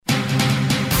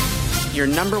your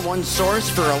number one source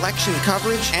for election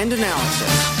coverage and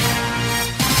analysis.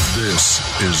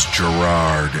 This is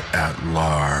Gerard at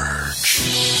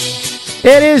Large.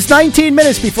 It is 19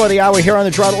 minutes before the hour here on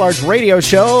the Gerard at Large radio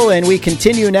show, and we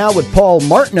continue now with Paul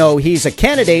Martineau. He's a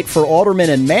candidate for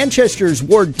alderman in Manchester's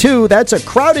Ward 2. That's a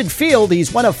crowded field.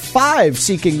 He's one of 5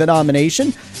 seeking the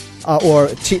nomination,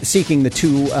 seeking the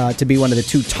two to be one of the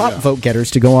 2 top vote getters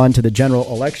to go on to the general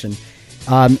election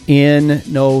in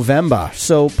November.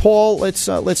 So, Paul, let's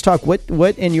talk.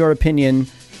 What in your opinion?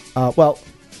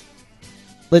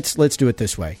 Let's do it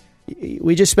this way.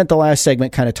 We just spent the last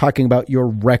segment kind of talking about your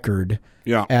record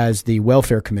as the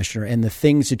welfare commissioner and the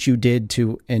things that you did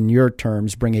to, in your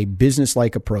terms, bring a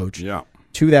business-like approach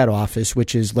to that office,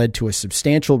 which has led to a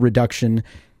substantial reduction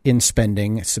in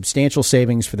spending, substantial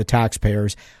savings for the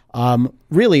taxpayers,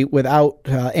 really without,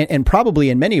 and probably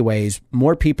in many ways,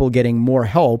 more people getting more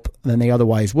help than they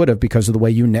otherwise would have because of the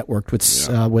way you networked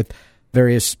with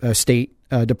various state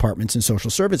departments and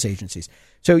social service agencies.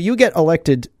 So you get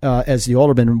elected as the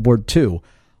alderman in Ward 2.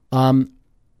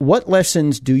 What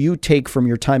lessons do you take from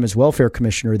your time as welfare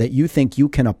commissioner that you think you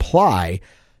can apply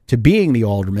to being the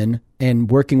alderman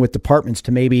and working with departments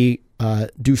to maybe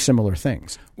do similar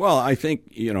things? Well, I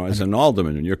think, as an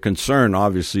alderman, your concern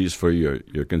obviously is for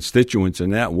your constituents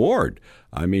in that ward.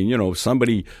 I mean,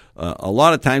 somebody, a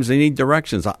lot of times they need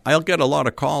directions. I'll get a lot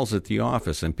of calls at the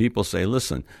office and people say,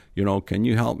 listen, can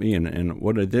you help me? And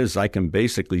what it is, I can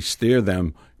basically steer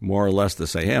them more or less to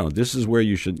say, hey, this is where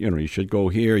you should go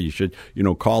here. You should,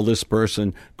 call this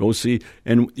person, go see.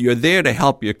 And you're there to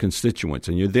help your constituents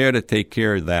and you're there to take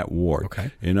care of that ward. Okay.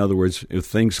 In other words, if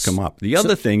things come up. The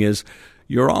other thing is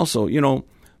you're also,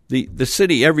 the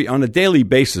city, on a daily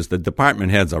basis, the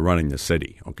department heads are running the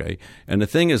city, okay? And the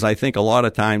thing is, I think a lot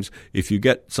of times if you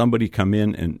get somebody come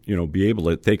in and, be able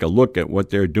to take a look at what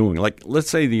they're doing, like let's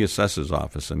say the assessor's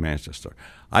office in Manchester,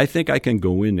 I think I can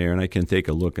go in there and I can take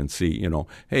a look and see,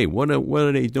 hey, what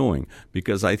are they doing?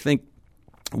 Because I think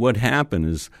what happened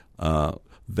is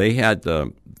they had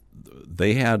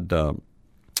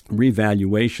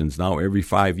revaluations now every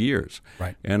 5 years.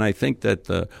 Right. And I think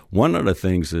that one of the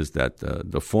things is that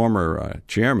the former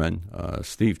chairman,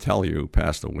 Steve Tellier, who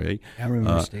passed away, I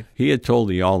remember Steve. He had told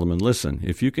the alderman, listen,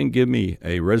 if you can give me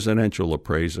a residential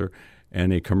appraiser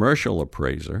and a commercial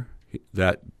appraiser,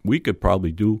 that we could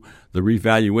probably do the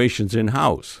revaluations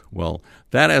in-house. Well,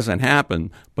 that hasn't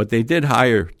happened, but they did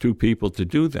hire 2 people to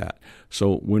do that.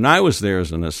 So when I was there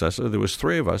as an assessor, there was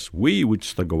 3 of us. We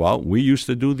used to go out. We used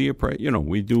to do the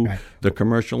we do the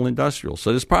commercial industrial.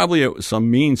 So there's probably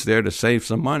some means there to save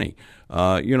some money.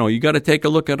 You got to take a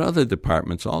look at other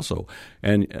departments also.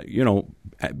 And,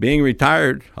 being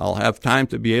retired, I'll have time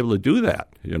to be able to do that,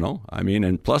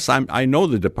 and plus I know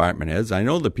the department heads, I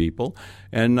know the people,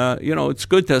 and, it's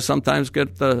good to sometimes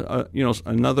get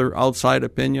another outside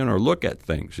opinion or look at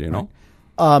things,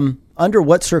 Under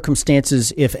what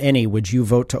circumstances, if any, would you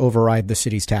vote to override the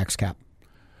city's tax cap?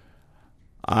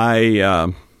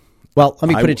 Well, let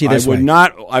me put it to you this way.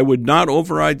 I would not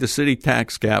override the city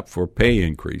tax cap for pay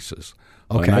increases.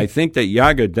 Okay. And I think that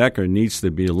Yager Decker needs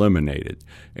to be eliminated.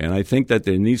 And I think that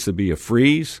there needs to be a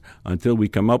freeze until we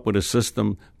come up with a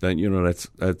system that,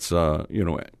 that's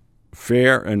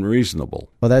fair and reasonable.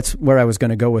 Well, that's where I was going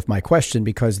to go with my question,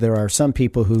 because there are some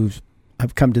people who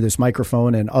have come to this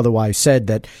microphone and otherwise said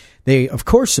that they, of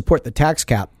course, support the tax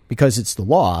cap because it's the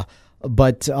law,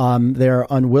 but they're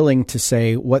unwilling to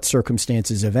say what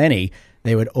circumstances, if any,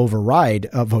 they would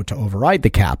vote to override the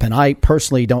cap. And I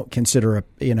personally don't consider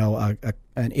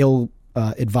an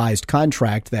ill-advised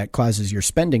contract that causes your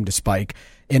spending to spike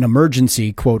an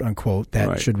emergency, quote unquote,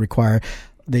 that should require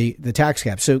the tax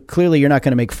cap. So clearly you're not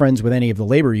going to make friends with any of the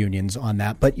labor unions on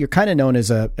that, but you're kind of known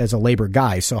as a labor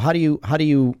guy. So how do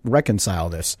you reconcile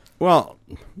this? Well,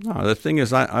 no, the thing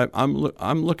is, I'm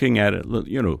looking at it.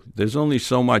 There's only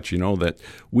so much, that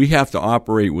we have to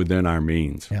operate within our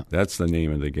means. Yeah. That's the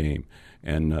name of the game.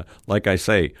 And like I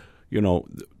say,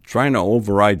 trying to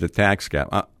override the tax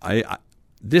cap.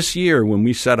 This year when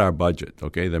we set our budget,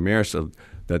 okay, the mayor said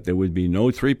that there would be no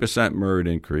 3% merit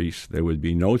increase, there would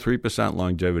be no 3%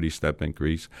 longevity step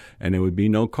increase, and there would be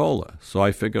no COLA. So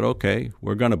I figured, okay,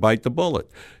 we're going to bite the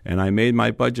bullet. And I made my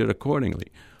budget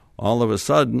accordingly. All of a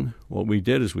sudden, what we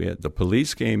did is the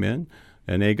police came in,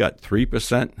 and they got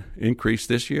 3% increase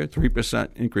this year, 3%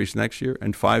 increase next year,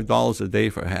 and $5 a day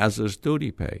for hazardous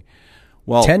duty pay.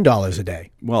 Well, $10 a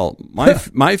day. Well,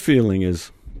 my feeling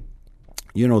is,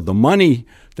 the money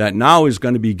that now is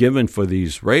going to be given for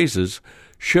these raises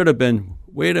should have been,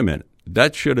 wait a minute,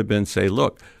 that should have been, say,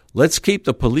 look, let's keep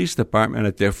the police department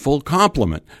at their full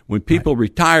complement. When people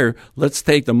retire, let's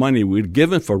take the money we'd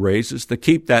given for raises to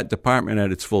keep that department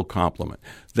at its full complement.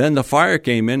 Then the fire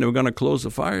came in, they were going to close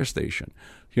the fire station.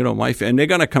 And they're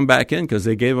going to come back in because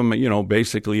they gave them,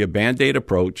 basically a Band-Aid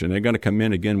approach, and they're going to come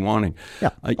in again wanting.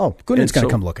 Yeah. Goodin's going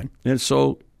to come looking. And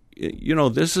so,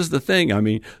 this is the thing. I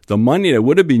mean, the money that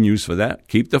would have been used for that,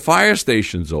 keep the fire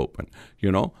stations open,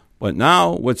 But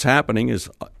now what's happening is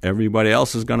everybody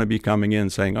else is going to be coming in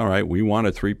saying, all right, we want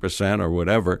a 3% or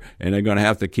whatever, and they're going to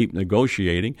have to keep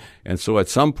negotiating. And so at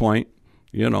some point,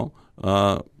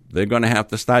 they're going to have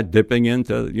to start dipping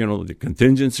into, the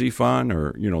contingency fund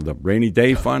or, the rainy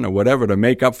day fund or whatever to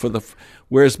make up for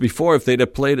whereas before, if they'd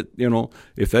have played it,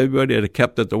 if everybody had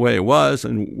kept it the way it was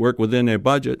and worked within their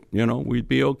budget, we'd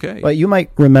be okay. But you might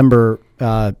remember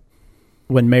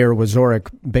when Mayor Wazorek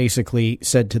basically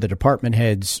said to the department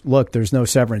heads, look, there's no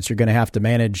severance. You're going to have to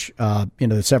manage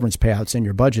the severance payouts in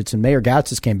your budgets. And Mayor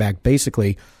Gatzis came back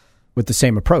basically with the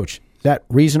same approach. Is that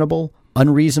reasonable?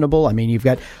 Unreasonable? I mean, you've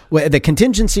got the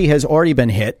contingency has already been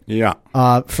hit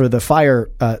for the fire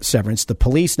severance. The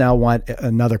police now want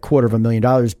another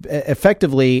 $250,000.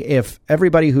 Effectively, if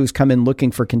everybody who's come in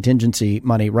looking for contingency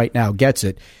money right now gets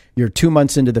it, you're 2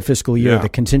 months into the fiscal year, the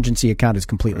contingency account is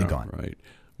completely gone. Right.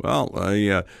 Well,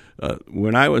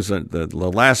 when I was the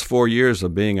last 4 years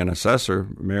of being an assessor,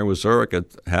 Mayor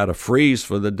Wazorek had a freeze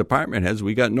for the department heads.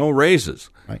 We got no raises,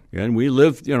 right. And we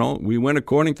lived, we went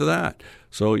according to that.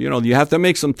 So, you have to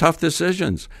make some tough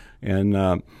decisions. And,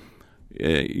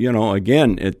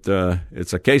 again,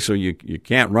 it's a case where you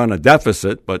can't run a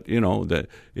deficit, but, that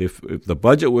if the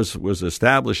budget was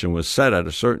established and was set at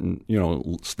a certain,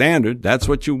 standard, that's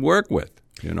what you work with.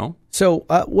 So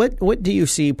what do you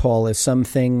see, Paul, as some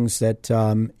things that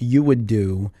you would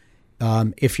do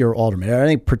if you're alderman? Are there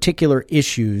any particular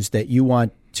issues that you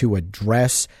want to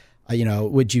address?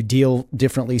 Would you deal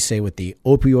differently, say, with the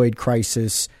opioid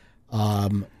crisis?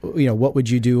 What would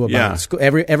you do about school?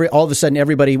 All of a sudden,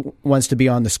 everybody wants to be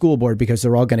on the school board because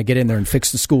they're all going to get in there and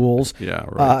fix the schools. Yeah,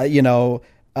 right.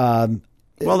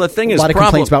 Well, the thing is, a lot of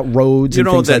complaints about roads and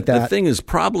things like that. The thing is,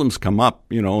 problems come up,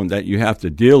 and that you have to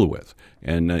deal with.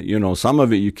 And, some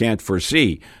of it you can't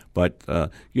foresee. But,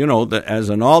 as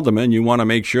an alderman, you want to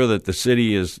make sure that the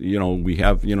city is, we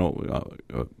have,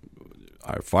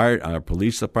 our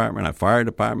police department, our fire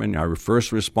department, our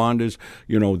first responders,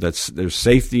 there's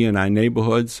safety in our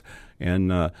neighborhoods. And,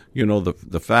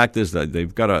 the fact is that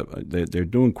they're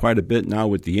doing quite a bit now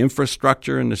with the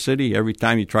infrastructure in the city. Every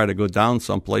time you try to go down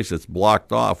someplace, it's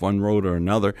blocked off, one road or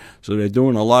another. So they're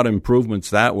doing a lot of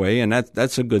improvements that way, and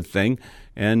that's a good thing.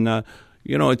 And,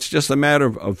 it's just a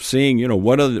matter of seeing,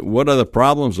 what are the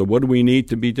problems or what do we need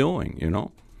to be doing,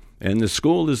 And the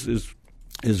school is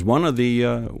one of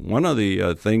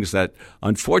the things that,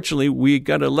 unfortunately, we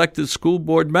got elected school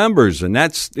board members, and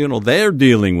that's, they're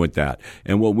dealing with that.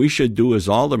 And what we should do as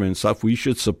aldermen and stuff, we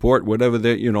should support whatever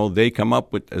they come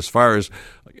up with as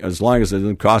long as it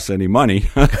doesn't cost any money.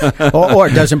 or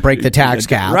it doesn't break the tax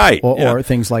cap. Right. Or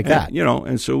things like that.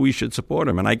 And so we should support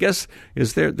them. And I guess,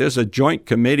 there's a joint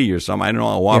committee or something. I don't know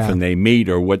how often they meet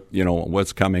or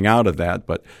what's coming out of that,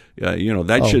 but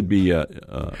that should be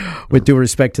with due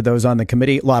respect to those on the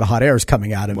committee, a lot of hot air is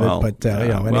coming out of it, but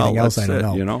anything else, I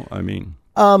don't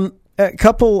know. A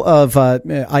couple of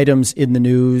items in the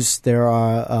news. There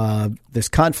are this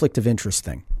conflict of interest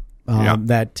thing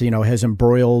that has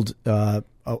embroiled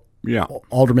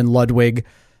Alderman Ludwig,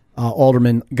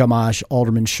 Alderman Gamache,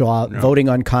 Alderman Shaw, voting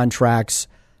on contracts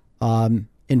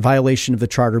in violation of the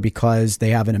charter because they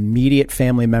have an immediate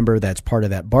family member that's part of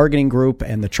that bargaining group.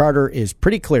 And the charter is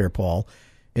pretty clear, Paul.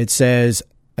 It says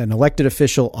an elected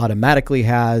official automatically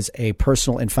has a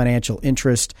personal and financial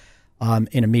interest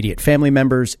in immediate family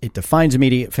members. It defines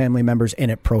immediate family members, and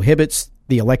it prohibits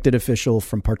the elected official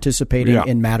from participating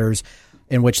in matters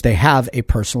in which they have a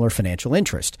personal or financial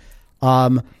interest.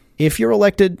 If you're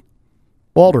elected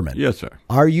alderman, yes, sir,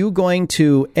 are you going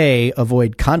to, A,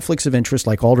 avoid conflicts of interest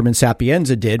like Alderman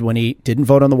Sapienza did when he didn't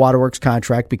vote on the Waterworks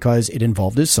contract because it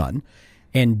involved his son?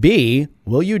 And B,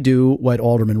 will you do what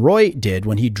Alderman Roy did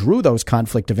when he drew those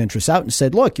conflict of interest out and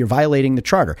said, look, you're violating the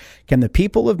charter? Can the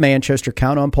people of Manchester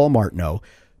count on Paul Martineau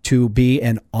to be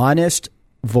an honest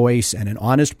voice and an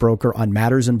honest broker on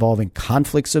matters involving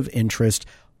conflicts of interest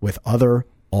with other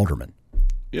aldermen?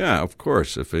 Yeah, of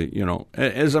course. If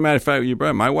as a matter of fact,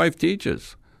 my wife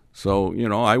teaches, so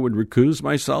I would recuse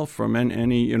myself from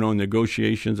any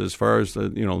negotiations as far as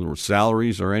the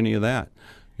salaries or any of that.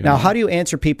 Now, how do you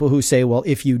answer people who say, well,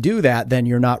 if you do that, then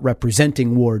you're not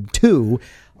representing Ward 2?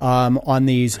 on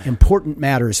these important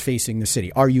matters facing the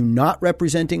city. Are you not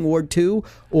representing Ward 2,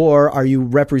 or are you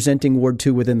representing Ward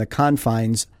 2 within the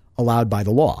confines allowed by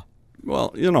the law?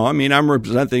 Well, I'm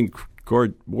representing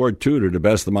Ward 2 to the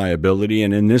best of my ability,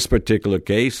 and in this particular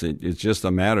case, it's just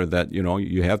a matter that,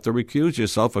 you have to recuse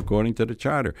yourself according to the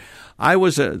charter. I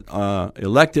was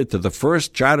elected to the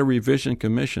first Charter Revision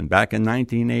Commission back in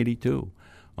 1982,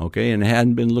 okay, and it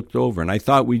hadn't been looked over, and I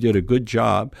thought we did a good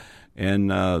job.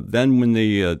 And then when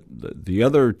the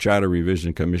other Charter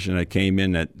Revision Commission that came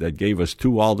in that gave us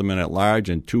 2 aldermen at large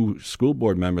and 2 school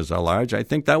board members at large, I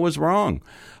think that was wrong.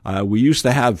 We used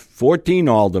to have 14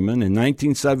 aldermen. In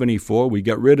 1974, we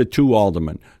got rid of 2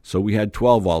 aldermen, so we had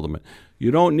 12 aldermen.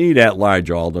 You don't need at-large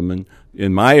aldermen,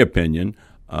 in my opinion,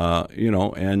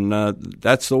 and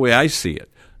that's the way I see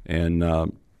it. And,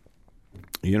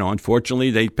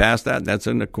 unfortunately, they passed that, and that's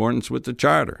in accordance with the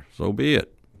charter. So be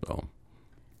it. So.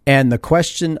 And the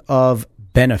question of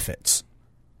benefits.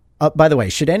 By the way,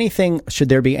 should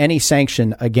there be any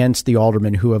sanction against the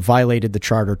aldermen who have violated the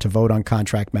charter to vote on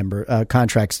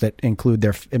contracts that include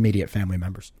their immediate family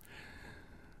members?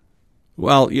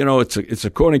 Well, it's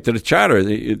according to the charter.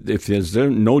 If there's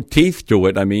no teeth to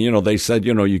it, they said,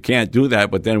 you can't do that,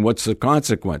 but then what's the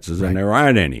consequences? Right. And there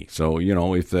aren't any. So,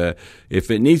 if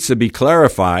it needs to be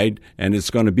clarified and it's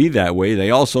going to be that way,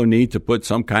 they also need to put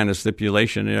some kind of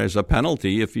stipulation as a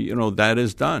penalty if, that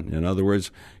is done. In other words,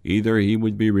 either he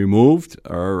would be removed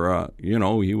or,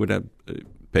 he would have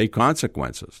pay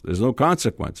consequences. There's no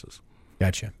consequences.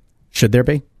 Gotcha. Should there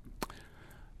be?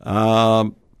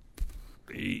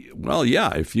 Well,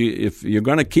 yeah. If you're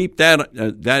going to keep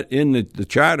that in the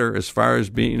charter, as far as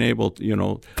being able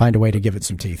to, find a way to give it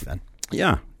some teeth, then.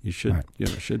 Yeah, you should. Right.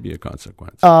 Should be a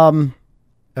consequence.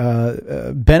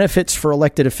 Benefits for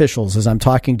elected officials. As I'm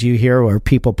talking to you here, or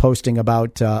people posting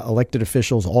about elected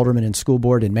officials, aldermen and school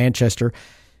board in Manchester,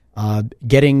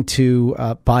 getting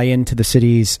to buy into the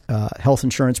city's health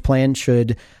insurance plan.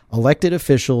 Should elected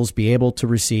officials be able to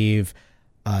receive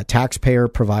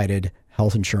taxpayer-provided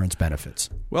health insurance benefits?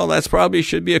 Well, that's probably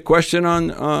should be a question on,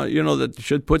 that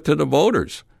should put to the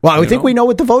voters. Well, I think we know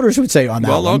what the voters would say on that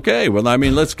one. Well, okay. Well,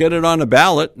 let's get it on a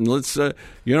ballot and let's,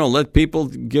 let people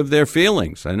give their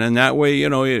feelings. And then that way,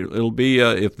 it'll be,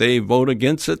 if they vote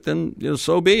against it, then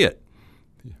so be it.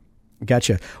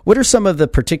 Gotcha. What are some of the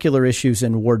particular issues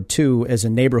in Ward 2 as a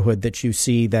neighborhood that you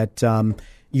see that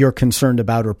you're concerned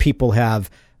about, or people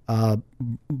have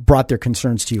brought their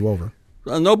concerns to you over?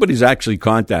 Well, nobody's actually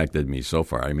contacted me so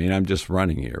far. I'm just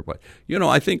running here, but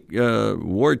I think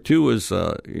Ward 2 is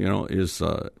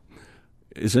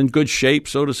in good shape,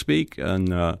 so to speak.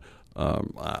 And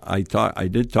I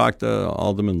did talk to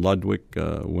Alderman Ludwig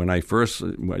when I first,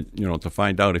 to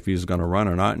find out if he's going to run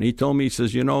or not, and he told me, he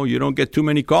says, you don't get too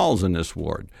many calls in this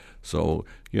ward. So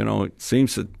it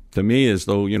seems to me as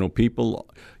though people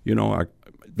are.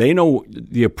 They know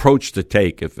the approach to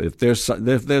take. If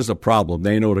there's a problem,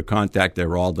 they know to contact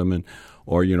their alderman,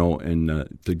 or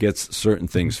to get certain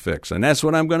things fixed. And that's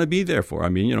what I'm going to be there for.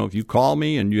 If you call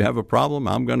me and you have a problem,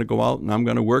 I'm going to go out and I'm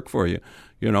going to work for you.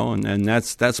 And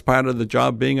that's part of the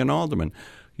job being an alderman.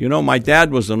 My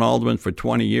dad was an alderman for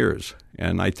 20 years.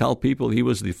 And I tell people he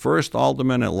was the first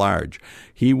alderman at large.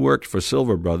 He worked for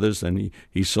Silver Brothers, and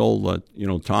he sold,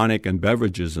 tonic and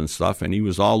beverages and stuff, and he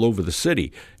was all over the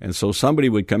city. And so somebody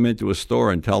would come into a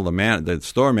store and tell the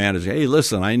store manager, hey,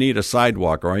 listen, I need a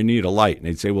sidewalk or I need a light. And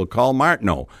they'd say, well, call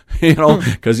Martineau,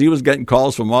 because he was getting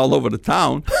calls from all over the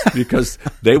town because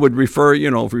they would refer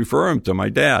him to my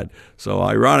dad. So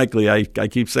ironically, I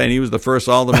keep saying he was the first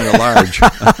alderman at large.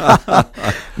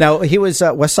 Now, he was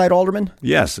West Side alderman?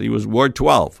 Yes, he was Ward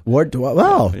 12. Ward 12.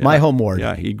 Wow, yeah. My home ward.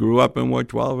 Yeah, he grew up in Ward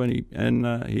 12,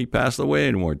 and he passed away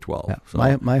in Ward 12. Yeah,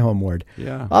 so. My home ward.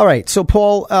 Yeah. All right. So,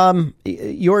 Paul,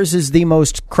 yours is the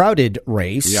most crowded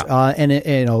race,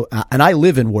 and I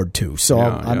live in Ward 2, so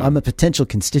I'm a potential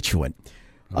constituent.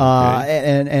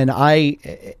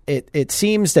 Okay. It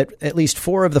seems that at least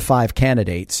 4 of the 5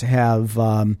 candidates have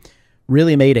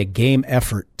really made a game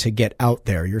effort to get out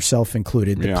there, yourself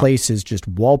included. The place is just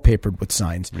wallpapered with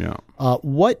signs. Yeah.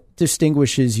 What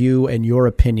distinguishes you and your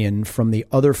opinion from the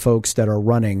other folks that are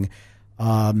running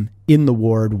in the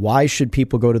ward? Why should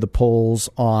people go to the polls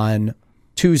on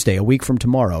Tuesday, a week from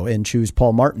tomorrow, and choose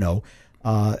Paul Martineau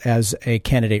as a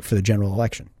candidate for the general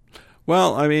election?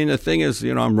 Well, the thing is,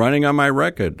 I'm running on my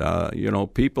record.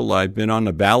 People, I've been on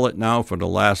the ballot now for the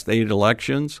last 8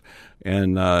 elections,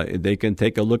 and they can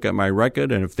take a look at my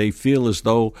record. And if they feel as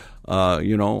though,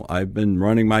 I've been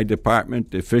running my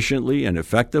department efficiently and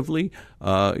effectively,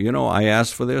 I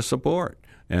ask for their support.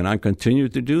 And I continue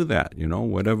to do that.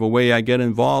 Whatever way I get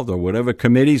involved or whatever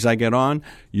committees I get on,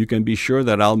 you can be sure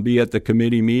that I'll be at the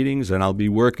committee meetings and I'll be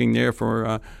working there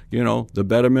for, the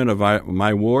betterment of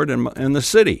my ward and the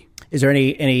city. Is there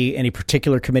any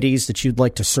particular committees that you'd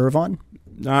like to serve on?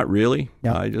 Not really.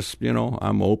 No. I just,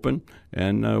 I'm open,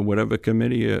 and whatever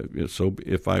committee. So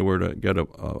if I were to get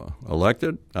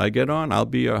elected, I get on. I'll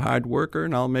be a hard worker,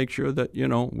 and I'll make sure that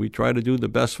we try to do the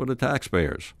best for the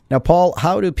taxpayers. Now, Paul,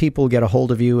 how do people get a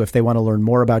hold of you if they want to learn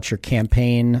more about your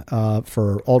campaign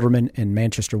for Alderman in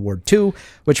Manchester Ward 2,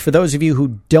 which for those of you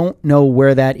who don't know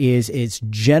where that is, it's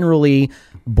generally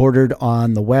bordered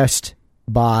on the west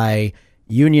by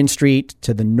Union Street,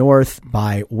 to the north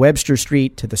by Webster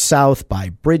Street, to the south by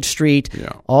Bridge Street,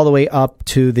 all the way up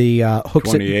to the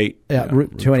Hooksett,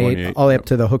 Route 28, all the way up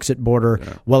to the Hooksett border,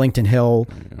 Wellington Hill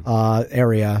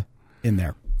area in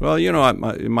there. Well,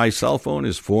 my cell phone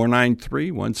is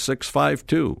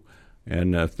 493-1652.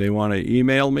 And if they want to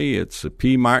email me, it's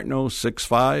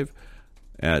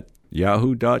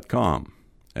pmartineau65@yahoo.com.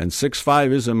 And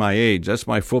 6'5" isn't my age. That's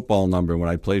my football number when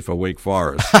I played for Wake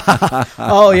Forest.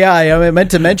 Oh, yeah. I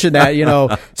meant to mention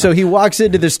that, So he walks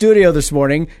into the studio this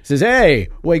morning, says, hey,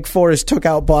 Wake Forest took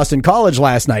out Boston College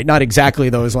last night. Not exactly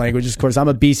those languages. Of course, I'm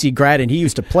a BC grad, and he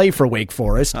used to play for Wake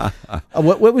Forest.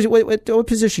 What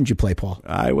position did you play, Paul?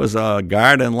 I was a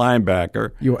guard and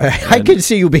linebacker. I could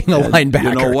see you being a linebacker.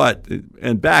 You know what?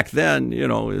 And back then,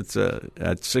 it's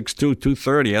at 6'2",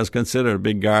 230, I was considered a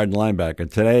big guard and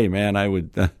linebacker. Today, man, I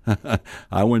wouldn't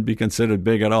be considered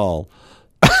big at all.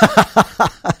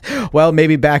 Well,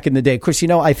 maybe back in the day. Of course,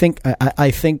 I think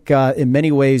in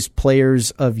many ways players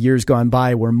of years gone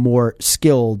by were more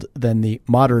skilled than the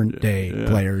modern day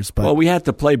players. But well, we had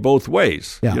to play both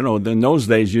ways. Yeah. In those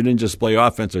days, you didn't just play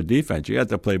offense or defense. You had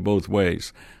to play both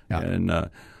ways. Yeah. And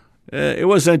it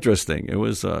was interesting. It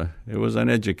was an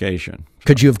education.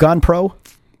 Could you have gone pro?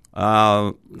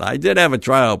 I did have a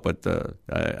tryout, but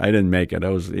I didn't make it.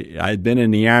 I'd been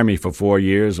in the Army for 4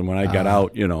 years, and when I got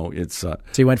out, it's so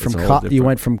you went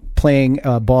from playing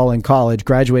ball in college,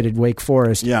 graduated Wake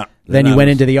Forest, Then you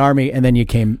went into the Army, and then you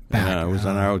came back. Yeah, I was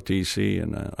on ROTC,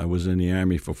 and I was in the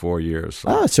Army for 4 years.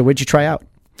 So. So where'd you try out?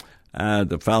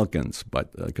 The Falcons,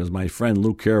 but because my friend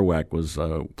Lou Kerouac was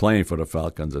playing for the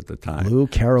Falcons at the time. Lou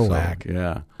Kerouac.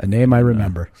 So, a name I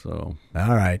remember. So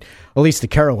all right. At least the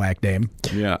Kerouac name.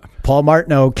 Yeah. Paul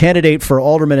Martineau, candidate for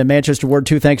Alderman in Manchester Ward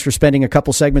 2. Thanks for spending a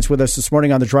couple segments with us this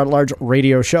morning on the Gerard at Large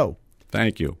radio show.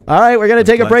 Thank you. All right, we're going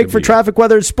to take a break for traffic,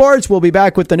 weather, and sports. We'll be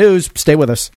back with the news. Stay with us.